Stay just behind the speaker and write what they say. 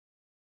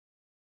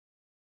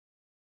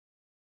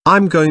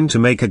I'm going to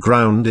make a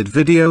grounded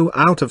video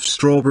out of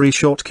strawberry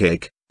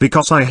shortcake,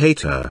 because I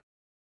hate her.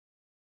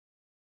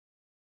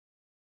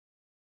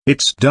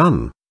 It's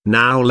done,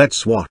 now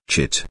let's watch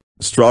it.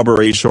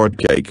 Strawberry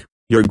shortcake,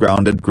 you're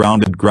grounded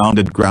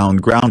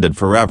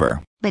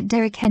forever. But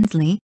Derek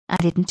Hensley, I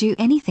didn't do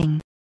anything.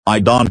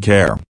 I don't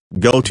care,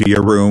 go to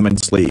your room and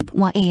sleep.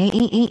 Why?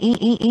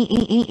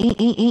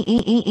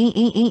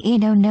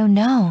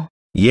 No.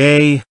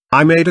 Yay,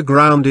 I made a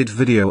grounded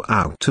video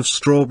out of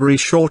strawberry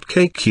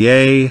shortcake.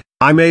 Yay,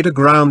 I made a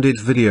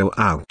grounded video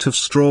out of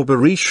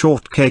strawberry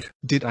shortcake.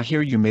 Did I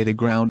hear you made a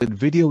grounded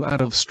video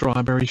out of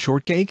strawberry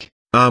shortcake?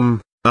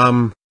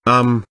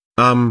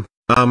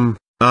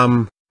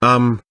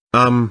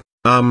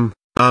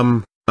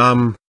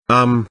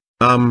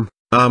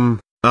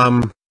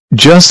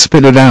 Just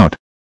spit it out.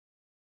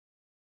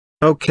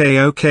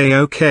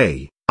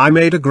 Okay. I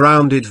made a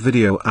grounded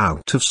video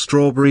out of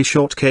strawberry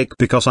shortcake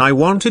because I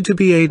wanted to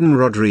be Aiden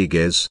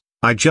Rodriguez.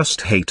 I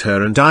just hate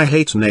her and I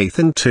hate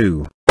Nathan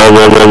too. Arthur,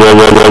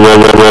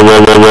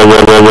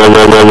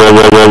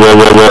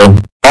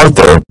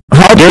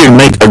 how dare you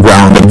make a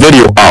grounded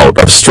video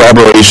out of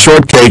strawberry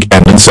shortcake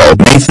and insult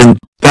Nathan?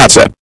 That's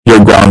it,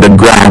 you're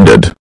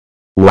grounded.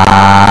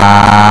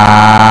 Wow.